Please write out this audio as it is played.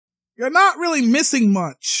You're not really missing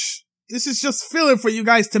much. This is just filler for you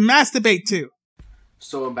guys to masturbate to.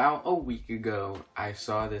 So about a week ago, I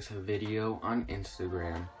saw this video on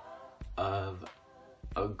Instagram of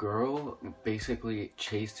a girl basically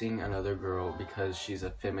chasing another girl because she's a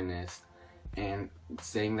feminist and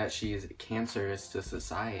saying that she is cancerous to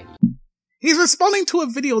society. He's responding to a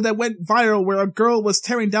video that went viral where a girl was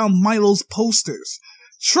tearing down Milo's posters.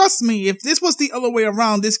 Trust me, if this was the other way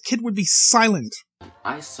around, this kid would be silent.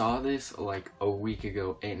 I saw this like a week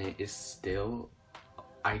ago and it is still,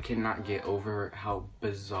 I cannot get over how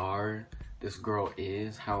bizarre this girl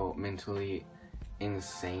is, how mentally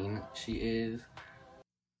insane she is.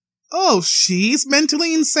 Oh, she's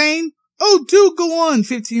mentally insane? Oh, do go on,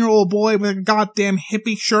 15-year-old boy with a goddamn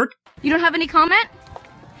hippie shirt. You don't have any comment?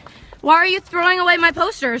 Why are you throwing away my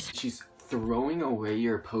posters? She's throwing away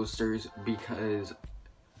your posters because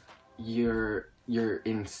you're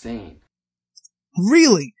insane.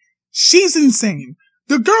 Really? She's insane.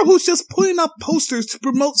 The girl who's just putting up posters to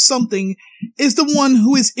promote something is the one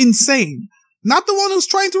who is insane. Not the one who's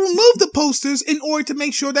trying to remove the posters in order to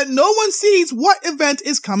make sure that no one sees what event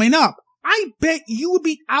is coming up. I bet you would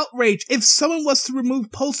be outraged if someone was to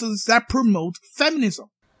remove posters that promote feminism.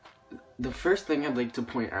 The first thing I'd like to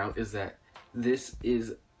point out is that this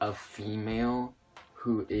is a female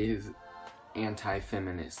who is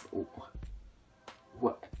anti-feminist.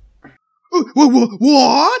 What?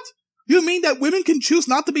 What? You mean that women can choose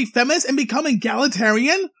not to be feminist and become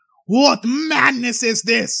egalitarian? What madness is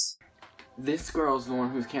this? This girl's the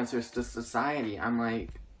one who's cancerous to society. I'm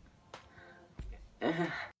like...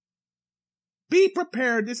 Be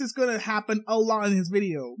prepared, this is gonna happen a lot in his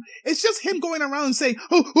video. It's just him going around and saying,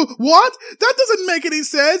 oh, what? That doesn't make any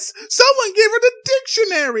sense! Someone give her the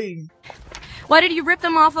dictionary! Why did you rip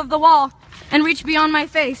them off of the wall and reach beyond my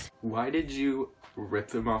face? Why did you rip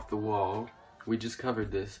them off the wall? We just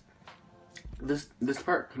covered this. This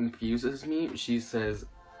part confuses me. She says,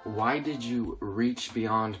 why did you reach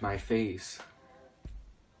beyond my face?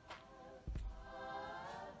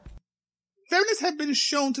 Feminists have been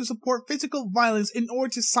shown to support physical violence in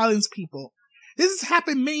order to silence people. This has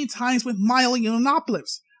happened many times with Milo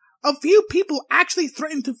Yiannopoulos. A few people actually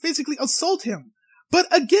threatened to physically assault him. But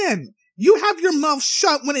again, you have your mouth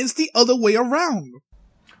shut when it's the other way around.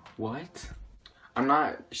 What? I'm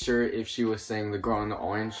not sure if she was saying the girl in the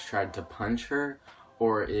orange tried to punch her,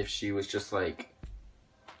 or if she was just like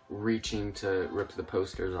reaching to rip the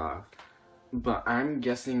posters off. But I'm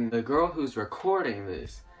guessing the girl who's recording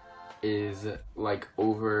this is like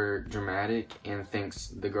over dramatic and thinks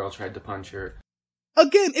the girl tried to punch her.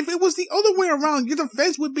 Again, if it was the other way around, your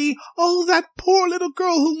defense would be, oh, that poor little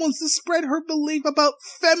girl who wants to spread her belief about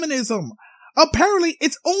feminism. Apparently,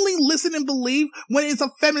 it's only listen and believe when it's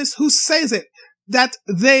a feminist who says it, that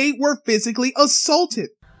they were physically assaulted.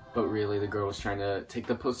 But really, the girl was trying to take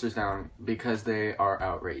the posters down because they are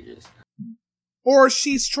outrageous. Or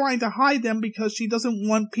she's trying to hide them because she doesn't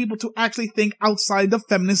want people to actually think outside the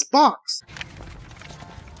feminist box.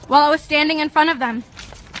 While I was standing in front of them.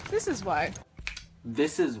 This is why.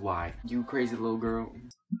 This is why, you crazy little girl.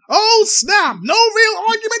 Oh snap! No real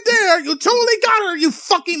argument there! You totally got her, you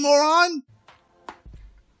fucking moron!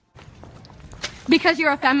 Because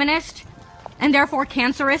you're a feminist, and therefore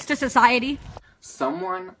cancerous to society.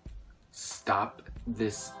 Someone stop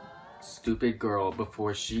this stupid girl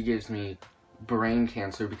before she gives me brain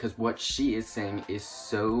cancer, because what she is saying is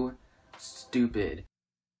so stupid.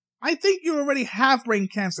 I think you already have brain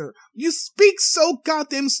cancer. You speak so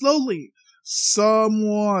goddamn slowly.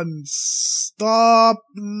 Someone stop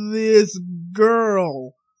this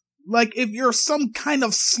girl. Like if you're some kind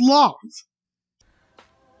of sloth.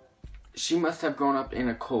 She must have grown up in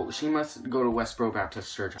a cult. She must go to Westboro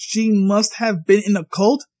Baptist Church. She must have been in a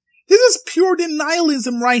cult? This is pure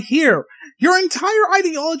denialism right here. Your entire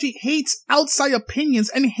ideology hates outside opinions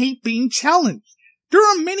and hate being challenged. There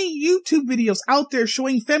are many YouTube videos out there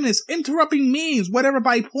showing feminists interrupting meetings, whether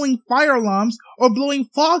by pulling fire alarms or blowing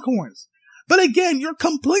foghorns. But again, you're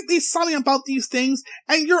completely silent about these things,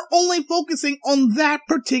 and you're only focusing on that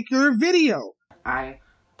particular video. I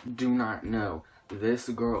do not know. This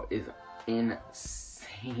girl is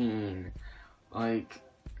insane. Like,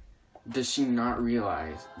 does she not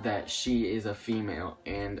realize that she is a female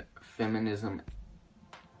and feminism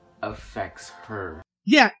affects her?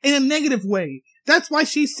 Yeah, in a negative way. That's why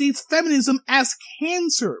she sees feminism as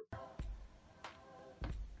cancer.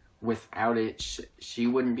 Without it, she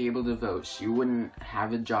wouldn't be able to vote. She wouldn't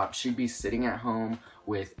have a job. She'd be sitting at home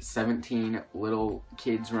with 17 little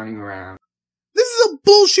kids running around. This is a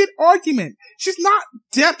bullshit argument. She's not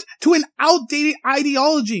deaf to an outdated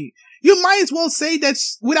ideology. You might as well say that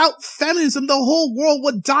without feminism, the whole world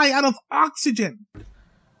would die out of oxygen.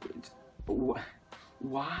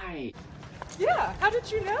 Why? Yeah, how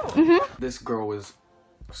did you know? This girl was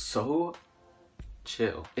so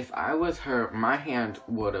chill. If I was her, my hand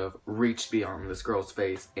would have reached beyond this girl's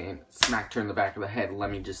face and smacked her in the back of the head, let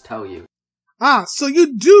me just tell you. Ah, so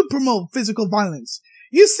you do promote physical violence.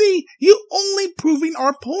 You see, you only proving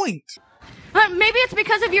our point. Maybe it's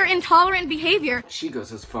because of your intolerant behavior. She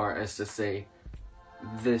goes as far as to say,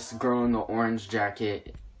 this girl in the orange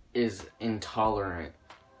jacket is intolerant.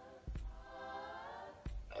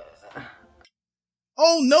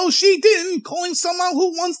 Oh no, she didn't! Calling someone who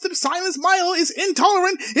wants to silence Milo is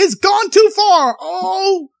intolerant is gone too far!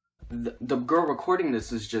 Oh! The girl recording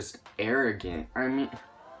this is just arrogant. I mean,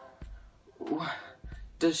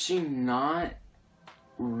 does she not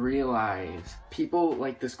realize people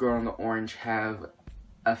like this girl in the orange have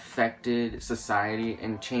affected society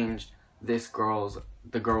and changed the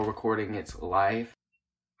girl recording its life?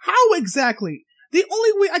 How exactly? The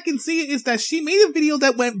only way I can see it is that she made a video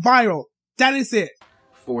that went viral. That is it.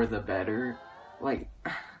 For the better? Like...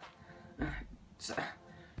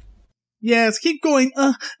 Yes, keep going,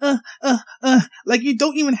 like you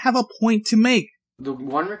don't even have a point to make. The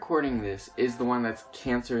one recording this is the one that's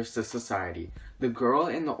cancerous to society. The girl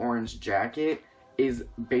in the orange jacket is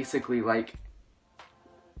basically like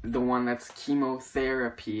the one that's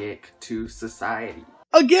chemotherapeutic to society.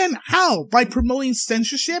 Again, how? By promoting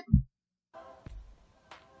censorship?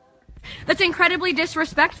 That's incredibly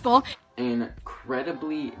disrespectful.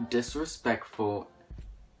 Incredibly disrespectful.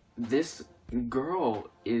 This girl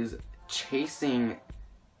is chasing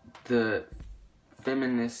the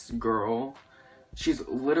feminist girl. She's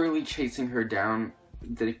literally chasing her down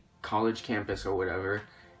the college campus or whatever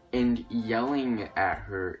and yelling at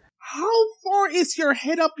her. How far is your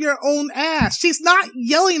head up your own ass? She's not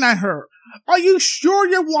yelling at her. Are you sure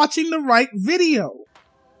you're watching the right video?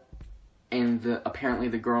 And apparently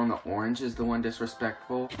the girl in the orange is the one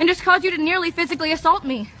disrespectful. And just caused you to nearly physically assault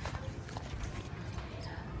me.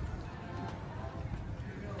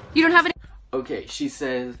 You don't have any— Okay, she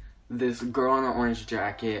says this girl in the orange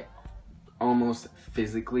jacket almost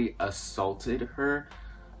physically assaulted her.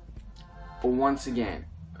 Once again,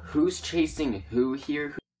 who's chasing who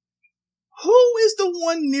here? Who is the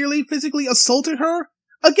one nearly physically assaulted her?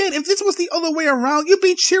 Again, if this was the other way around, you'd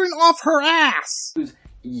be cheering off her ass. Who's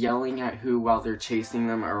yelling at who while they're chasing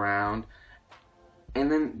them around?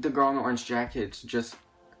 And then the girl in the orange jacket's just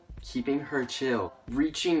keeping her chill,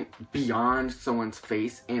 reaching beyond someone's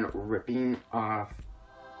face and ripping off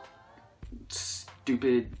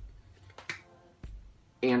stupid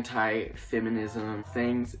anti-feminism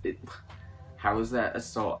things. How is that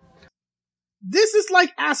assault? This is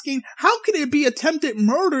like asking, how could it be attempted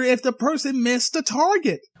murder if the person missed the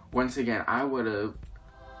target? Once again, I would have...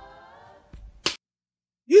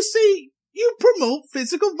 You see, you promote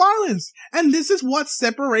physical violence, and this is what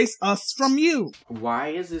separates us from you. Why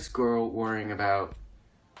is this girl worrying about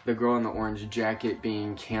the girl in the orange jacket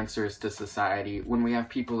being cancerous to society when we have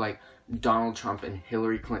people like Donald Trump and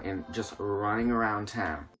Hillary Clinton just running around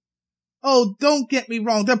town? Oh, don't get me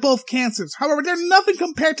wrong, they're both cancers. However, they're nothing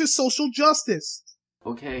compared to social justice.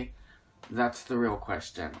 Okay, that's the real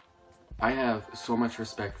question. I have so much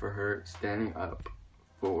respect for her standing up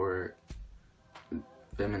for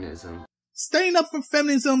feminism. Standing up for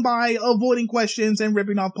feminism by avoiding questions and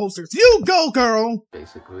ripping off posters. You go, girl!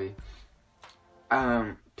 Basically.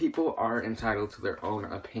 People are entitled to their own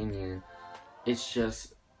opinion. It's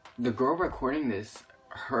just, the girl recording this,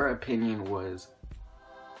 her opinion was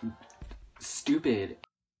stupid.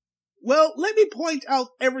 Well, let me point out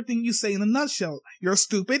everything you say in a nutshell. You're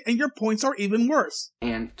stupid, and your points are even worse.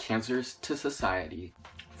 And cancers to society.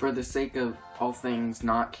 For the sake of all things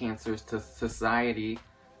not cancers to society,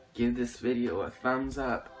 give this video a thumbs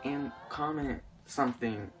up and comment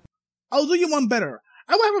something. I'll do you one better.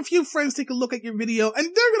 I will have a few friends take a look at your video, and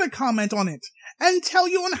they're gonna comment on it, and tell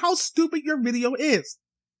you on how stupid your video is.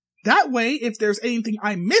 That way, if there's anything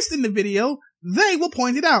I missed in the video, they will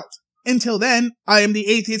point it out. Until then, I am the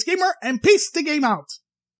Atheist Gamer, and peace to game out.